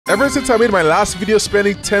Ever since I made my last video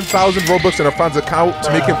spending 10,000 Robux in a fan's account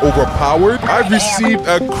to make him overpowered, I've received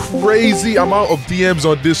a crazy amount of DMs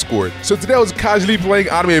on Discord. So today I was casually playing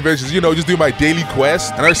Anime Adventures, you know, just doing my daily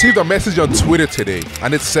quest, and I received a message on Twitter today,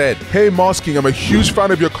 and it said, "Hey Mosking, I'm a huge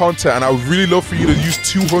fan of your content, and I would really love for you to use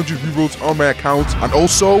 200 rerolls on my account, and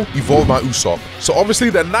also evolve my Usopp." So obviously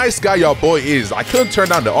the nice guy your boy is, I couldn't turn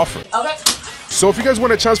down the offer. Okay. So if you guys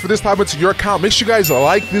want a chance for this to happen to your account, make sure you guys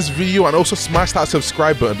like this video and also smash that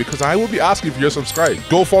subscribe button because I will be asking if you're subscribed.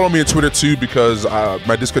 Go follow me on Twitter too because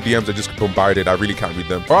my Discord DMs are just bombarded. I really can't read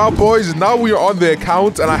them. Alright boys, now we are on the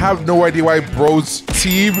account and I have no idea why bro's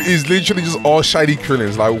team is literally just all shiny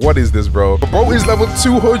Krillins. Like, what is this, bro? Bro is level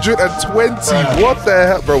 220. What the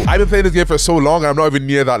hell, bro? I've been playing this game for so long and I'm not even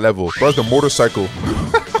near that level. Bro, it's the motorcycle.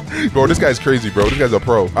 Bro, this guy's crazy, bro. This guy's a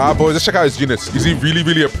pro. Boys, let's check out his units. Is he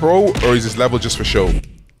really a pro or is his level just for show?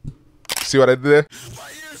 See what I did there?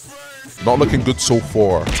 Not looking good so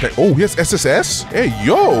far. Oh, he has SSS? Hey,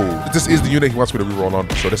 yo. This is the unit he wants me to reroll on.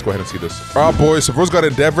 So let's go ahead and see this. Alright, boys. So bro's got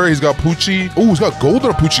Endeavor. He's got Poochie. Oh, he's got Gold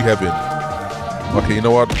on Poochie Heaven. Okay, you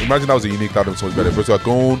know what? Imagine that was a unique. That would have been so much better. Bro's got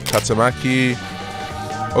Gon, Tatsumaki.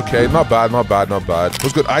 Okay, not bad.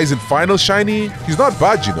 Bro's got Eyes in Final Shiny. He's not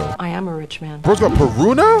bad, you know. I am a rich man. Bro's got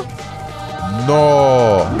Peruna?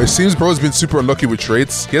 No. It seems bro's been super unlucky with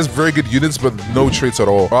traits. He has very good units, but no traits at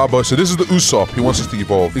all. Alright, boys, so this is the Usopp he wants us to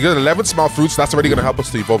evolve. He got 11 small fruits. That's already going to help us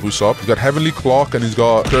to evolve Usopp. He's got Heavenly Clock, and he's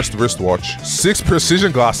got Cursed Wristwatch. 6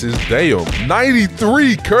 Precision Glasses. Damn.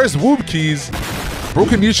 93 Cursed Womb Keys.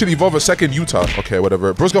 Broken Knee should evolve a second Utah. Okay,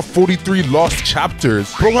 whatever. Bro's got 43 lost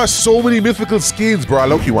chapters. Bro has so many mythical skins, bro. I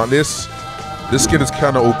low-key want this. This skin is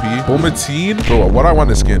kind of OP. Bomatine. Bro, what I want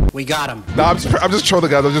this skin? We got him. Nah, I'm just trolling,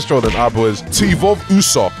 guys. I'm just trolling. Boys. To evolve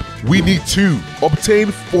Usopp, we need to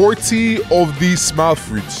obtain 40 of these small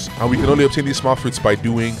fruits. And we can only obtain these small fruits by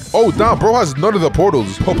doing... Oh, damn. Bro has none of the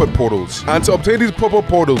portals. Puppet portals. And to obtain these puppet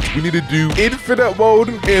portals, we need to do infinite mode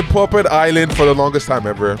in Puppet Island for the longest time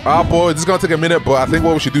ever. Boys, this is going to take a minute, but I think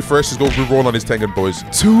what we should do first is go reroll on his Tengen, boys.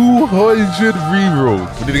 200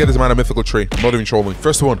 rerolls. We need to get this man a mythical trait. I'm not even trolling.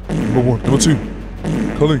 First one. Number 1. Number 2.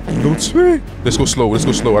 Culling. Number 3. Let's go slow. I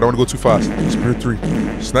don't want to go too fast. Spirit 3.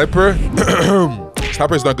 Sniper.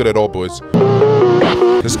 Sniper is not good at all, boys.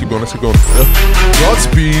 Let's keep going.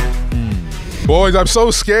 Godspeed. Boys, I'm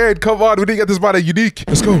so scared. Come on, we didn't get this man a unique.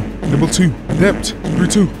 Let's go. Number 2. Adept.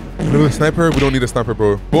 3-2. Another sniper. We don't need a sniper,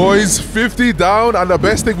 bro. Boys, 50 down, and the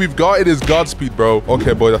best thing we've got is Godspeed, bro.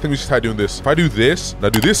 Okay, boys, I think we should try doing this. If I do this, now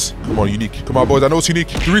do this. Come on, unique. Come on, boys. I know it's unique.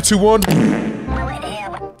 3, 2, 1.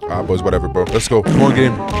 Boys, whatever, bro. Let's go. Come on,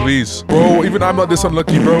 game. Please. Bro, even I'm not this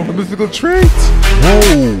unlucky, bro. A mythical trait.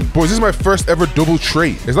 Whoa. Boys, this is my first ever double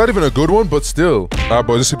trait. It's not even a good one, but still. Boys,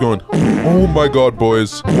 let's keep going. Oh my god,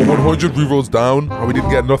 boys. 100 rerolls down. We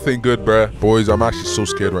didn't get nothing good, bruh. Boys, I'm actually so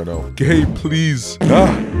scared right now. Game, please.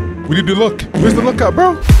 We need the luck. Where's the luck at,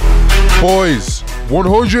 bro? Boys,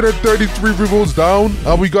 133 rerolls down,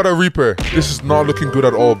 and we got a Reaper. This is not looking good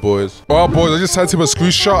at all, boys. Oh, boys, I just sent him a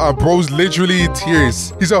screenshot, and bro's literally in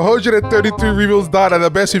tears. He's 133 rerolls down, and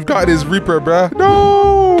the best we've got is Reaper, bruh.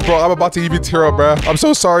 No! Bro, I'm about to even tear up, bruh. I'm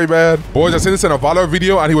so sorry, man. Boys, I seen this in a Valor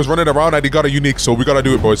video, and he was running around, and he got a unique, so we gotta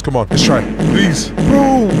do it, boys. Come on, let's try. Please.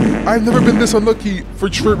 Bro, I've never been this unlucky for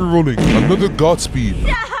trait rerolling. Another Godspeed.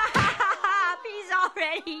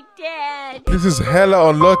 Dead. This is hella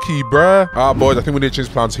unlucky, bruh. Boys, I think we need to change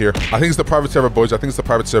plans here. I think it's the private server, boys. I think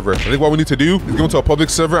what we need to do is go into a public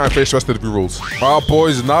server and face the rest of the rerolls.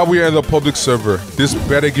 Boys, now we are in the public server. This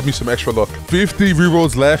better give me some extra luck. 50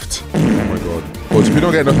 rerolls left. Oh my god. Boys, if we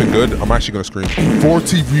don't get nothing good, I'm actually gonna scream.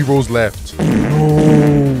 40 rerolls left.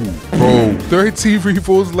 No. Bro, 30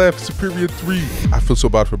 rerolls left. Superior 3. I feel so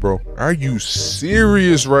bad for bro. Are you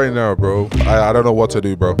serious right now, bro? I don't know what to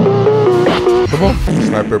do, bro. Come on.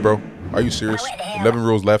 Sniper, bro. Are you serious? 11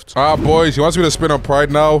 rolls left. Boys, he wants me to spin on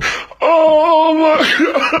Pride now. Oh my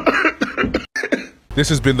god. This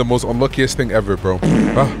has been the most unluckiest thing ever, bro.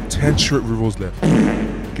 10 short rerolls left.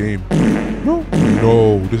 Game.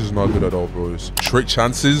 No, this is not good at all, boys. Straight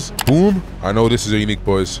chances. Boom. I know this is a unique,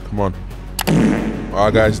 boys. Come on.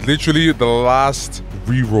 Alright, guys. Literally the last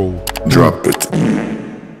reroll. Drop it.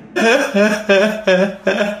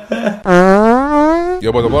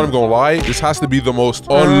 Yo, but I'm not even gonna lie, this has to be the most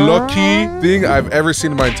unlucky thing I've ever seen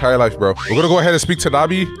in my entire life, bro. We're gonna go ahead and speak to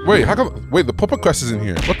Nabi. Wait, how come? Wait, the puppet quest is in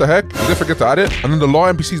here. What the heck? Did they forget to add it? And then the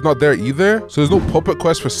law NPC is not there either. So there's no puppet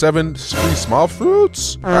quest for 7 free small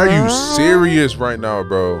fruits? Are you serious right now,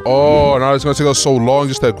 bro? Oh, now it's gonna take us so long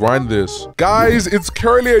just to grind this. Guys, it's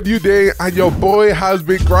currently a new day, and your boy has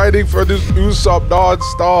been grinding for this Usopp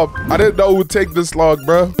non-stop. I didn't know it would take this long,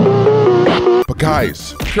 bro. But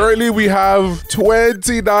guys, currently we have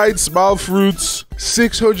 29 smile fruits,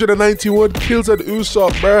 691 kills at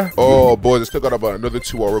Usopp, bruh. Oh, boys, I still got about another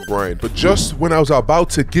 2-hour grind. But just when I was about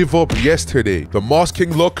to give up yesterday, the Moss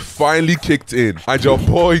King luck finally kicked in. And your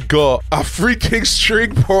boy got a freaking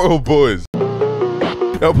string portal, boys.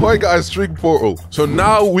 Your boy got a string portal. So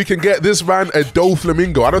now we can get this man a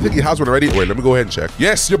Doflamingo. I don't think he has one already. Wait, let me go ahead and check.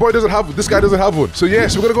 Yes, your boy doesn't have, this guy doesn't have one. So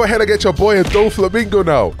yes, we're gonna go ahead and get your boy a Doflamingo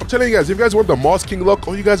now. I'm telling you guys, if you guys want the Moss King luck,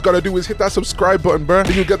 all you guys gotta do is hit that subscribe button, bruh,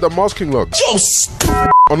 and you get the Moss King luck.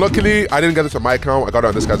 Unluckily, I didn't get this on my account. I got it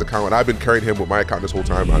on this guy's account, and I've been carrying him with my account this whole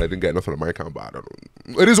time, and I didn't get nothing on my account, but I don't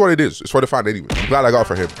know. It is what it is. It's for the fan anyway. I'm glad I got it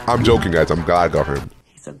for him. I'm joking, guys. I'm glad I got for him.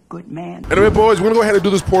 He's a good man. Anyway, boys, we're gonna go ahead and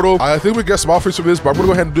do this portal. I think we get small fruits from this, but I'm gonna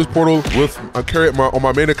go ahead and do this portal with carry it on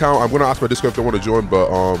my main account. I'm gonna ask my Discord if they want to join, but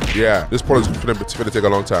yeah, this portal is gonna take a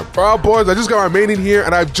long time. All right, boys, I just got my main in here,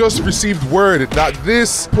 and I've just received word that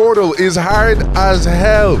this portal is hard as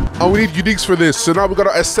hell, and we need uniques for this. So now we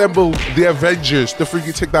gotta assemble the Avengers to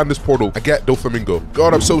freaking take down this portal. I get Doflamingo.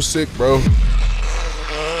 God, I'm so sick, bro.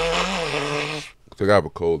 I have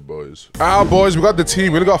a cold, boys. Boys, we got the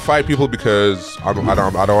team. We only got 5 people because I don't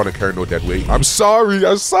want to carry no dead weight. I'm sorry.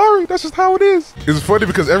 That's just how it is. It's funny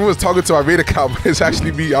because everyone's talking to our main account, but it's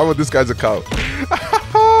actually me. I'm on this guy's account.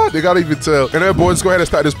 They gotta even tell. And then, boys, go ahead and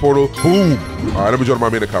start this portal. Boom. All right, let me join my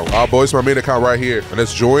main account. Boys, my main account right here. And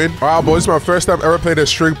let's join. All right, boys, it's my first time ever playing a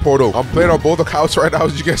string portal. I'm playing on both accounts right now,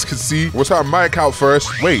 as you guys can see. We'll start my account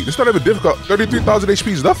first. Wait, it's not even difficult. 33,000 HP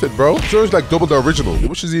is nothing, bro. So it's like double the original,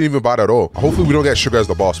 which isn't even bad at all. Hopefully, we don't get Sugar as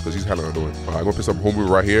the boss because he's hella annoying. All right, I'm gonna put some Homuru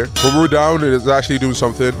right here. Homuru down is actually doing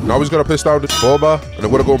something. Now we're just gonna place down Boba, and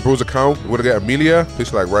then we're gonna go on Bro's account. We're gonna get Amelia, place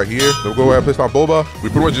it like right here. Then we'll go ahead and place down Boba. We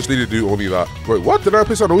pretty much just need to do only that. Wait, what? Did I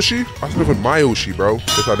place on Oshi? I should have put my Oshi, bro.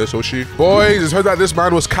 Place on this Oshi. Boys, it's heard that this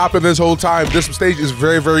man was capping this whole time. This stage is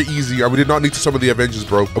very, very easy, and we did not need to summon the Avengers,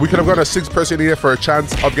 bro. And we could have got a 6-person in here for a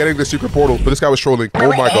chance of getting the secret portal, but this guy was trolling. Oh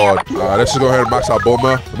my god. Let's just go ahead and max out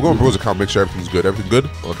Boma. I'm going to Bro's account, make sure everything's good. Everything good?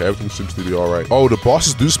 Okay, everything seems to be all right. Oh, the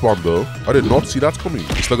bosses do spawn, though. I did not see that coming.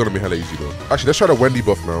 It's still gonna be hella easy, though. Actually, let's try the Wendy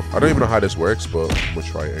buff now. I don't even know how this works, but I'm gonna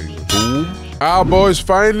try it anyway. Boom. Boys,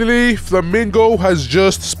 finally, Flamingo has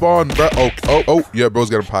just spawned, bro. Oh, yeah, bro's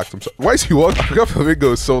getting packed. Why is he walking? I got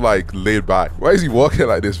Flamingo so, like, laid back. Why is he walking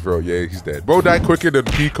like this, bro? Yeah, he's dead. Bro died quicker than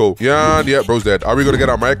Pico. Yeah, bro's dead. Are we gonna get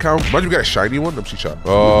on my account? Imagine we got a shiny one. Let me see, shot.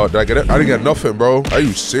 Oh, did I get it? I didn't get nothing, bro. Are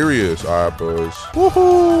you serious? All right, boys.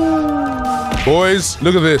 Woohoo! Boys,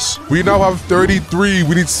 look at this. We now have 33.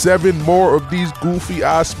 We need 7 more of these goofy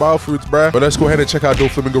ass smile fruits, bruh. But let's go ahead and check out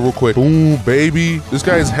Doflamingo real quick. Boom, baby. This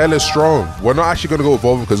guy is hella strong. We're not actually gonna go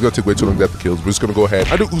evolve him because it's gonna take way too long to get the kills. We're just gonna go ahead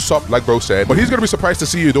and do Usopp, like bro said. But he's gonna be surprised to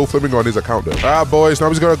see you Doflamingo on his account, though. All right, boys. Now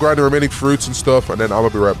I'm just gonna grind the remaining fruits and stuff, and then I'm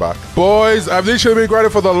gonna be right back. Boys, I've literally been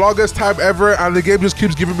grinding for the longest time ever, and the game just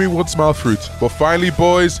keeps giving me 1 smile fruit. But finally,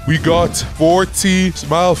 boys, we got 40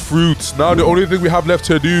 smile fruits. Now the only thing we have left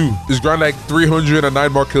to do is grind like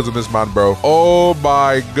 309 more kills on this man, bro. Oh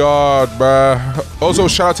my god, bruh. Also,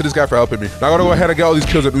 shout out to this guy for helping me. Now I'm gonna go ahead and get all these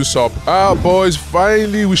kills at Usopp. Boys,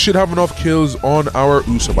 finally we should have enough kills on our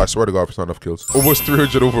Usopp. I swear to god, it's not enough kills. Almost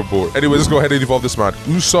 300 overboard. Anyway, let's go ahead and evolve this man.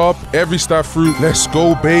 Usopp, every star fruit. Let's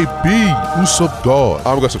go, baby. Usopp god.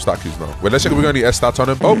 I'm gonna get some stat keys now. Wait, let's check if we got any S stats on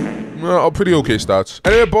him. Oh, pretty okay stats.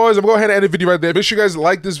 Anyway, boys, I'm gonna go ahead and end the video right there. Make sure you guys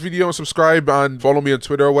like this video and subscribe and follow me on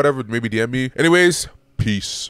Twitter or whatever. Maybe DM me. Anyways, peace.